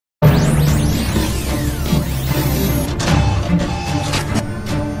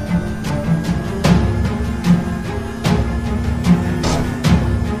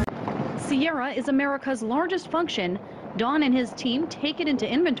is America's largest function. Don and his team take it into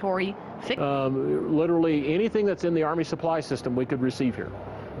inventory. Literally anything that's in the Army supply system we could receive here.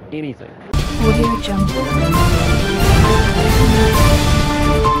 Anything. Audio Jungle.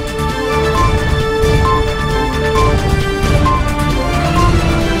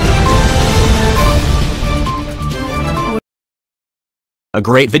 A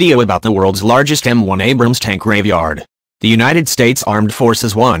great video about the world's largest M1 Abrams tank graveyard. The United States Armed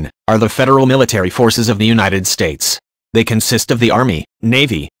Forces 1 are the federal military forces of the United States. They consist of the Army,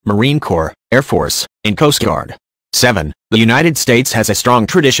 Navy, Marine Corps, Air Force, and Coast Guard. 7. The United States has a strong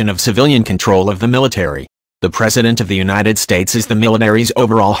tradition of civilian control of the military. The President of the United States is the military's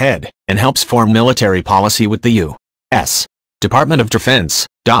overall head, and helps form military policy with the U.S. Department of Defense,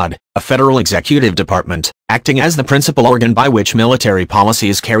 DoD, a federal executive department, acting as the principal organ by which military policy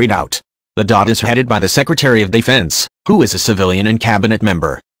is carried out. The DoD is headed by the Secretary of Defense, who is a civilian and cabinet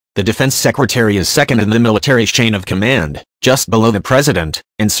member. The Defense Secretary is second in the military's chain of command, just below the President,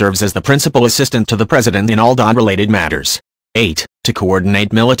 and serves as the principal assistant to the President in all DoD-related matters. 8. To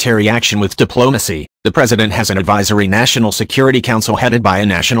coordinate military action with diplomacy, the President has an advisory National Security Council headed by a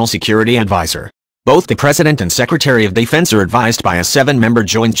National Security Advisor. Both the President and Secretary of Defense are advised by a 7-member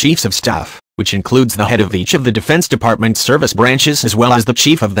Joint Chiefs of Staff, which includes the head of each of the Defense Department's service branches as well as the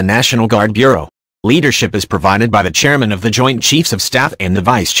Chief of the National Guard Bureau. Leadership is provided by the Chairman of the Joint Chiefs of Staff and the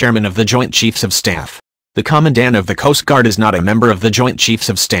Vice Chairman of the Joint Chiefs of Staff. The Commandant of the Coast Guard is not a member of the Joint Chiefs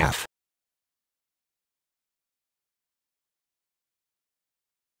of Staff.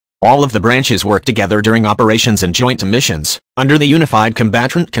 All of the branches work together during operations and joint missions, under the Unified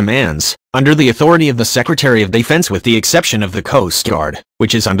Combatant Commands, under the authority of the Secretary of Defense with the exception of the Coast Guard,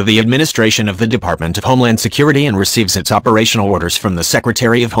 which is under the administration of the Department of Homeland Security and receives its operational orders from the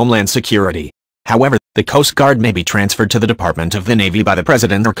Secretary of Homeland Security. However, the Coast Guard may be transferred to the Department of the Navy by the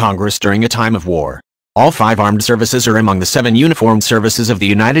President or Congress during a time of war. All 5 armed services are among the 7 uniformed services of the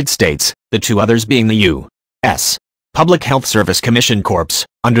United States, the 2 others being the U.S. Public Health Service Commissioned Corps,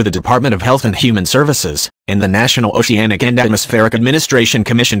 under the Department of Health and Human Services, and the National Oceanic and Atmospheric Administration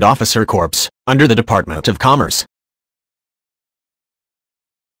Commissioned Officer Corps, under the Department of Commerce.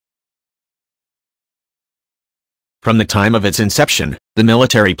 From the time of its inception, the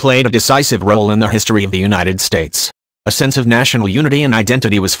military played a decisive role in the history of the United States. A sense of national unity and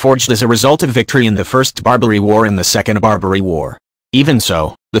identity was forged as a result of victory in the First Barbary War and the Second Barbary War. Even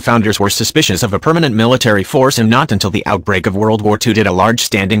so, the founders were suspicious of a permanent military force, and not until the outbreak of World War II did a large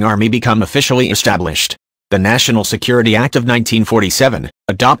standing army become officially established. The National Security Act of 1947,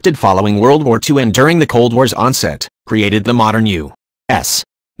 adopted following World War II and during the Cold War's onset, created the modern U.S.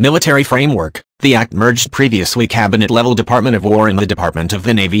 military framework. The act merged previously cabinet-level Department of War and the Department of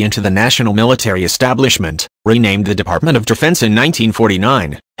the Navy into the National Military Establishment, renamed the Department of Defense in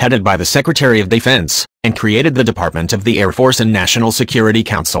 1949, headed by the Secretary of Defense, and created the Department of the Air Force and National Security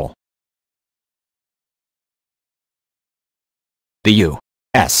Council. The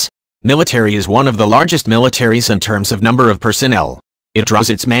U.S. military is one of the largest militaries in terms of number of personnel. It draws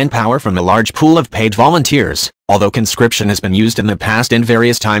its manpower from a large pool of paid volunteers. Although conscription has been used in the past in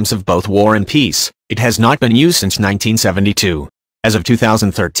various times of both war and peace, it has not been used since 1972. As of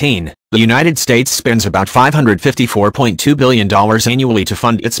 2013, the United States spends about $554.2 billion annually to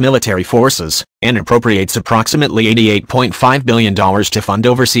fund its military forces, and appropriates approximately $88.5 billion to fund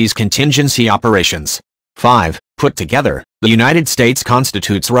overseas contingency operations. 5. Put together, the United States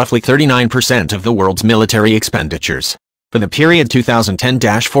constitutes roughly 39% of the world's military expenditures. For the period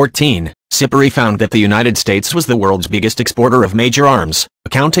 2010-14, SIPRI found that the United States was the world's biggest exporter of major arms,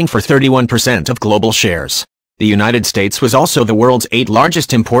 accounting for 31% of global shares. The United States was also the world's 8th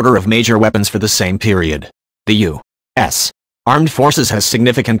largest importer of major weapons for the same period. The U.S. Armed Forces has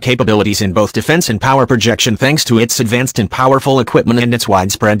significant capabilities in both defense and power projection thanks to its advanced and powerful equipment and its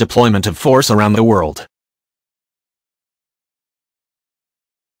widespread deployment of force around the world.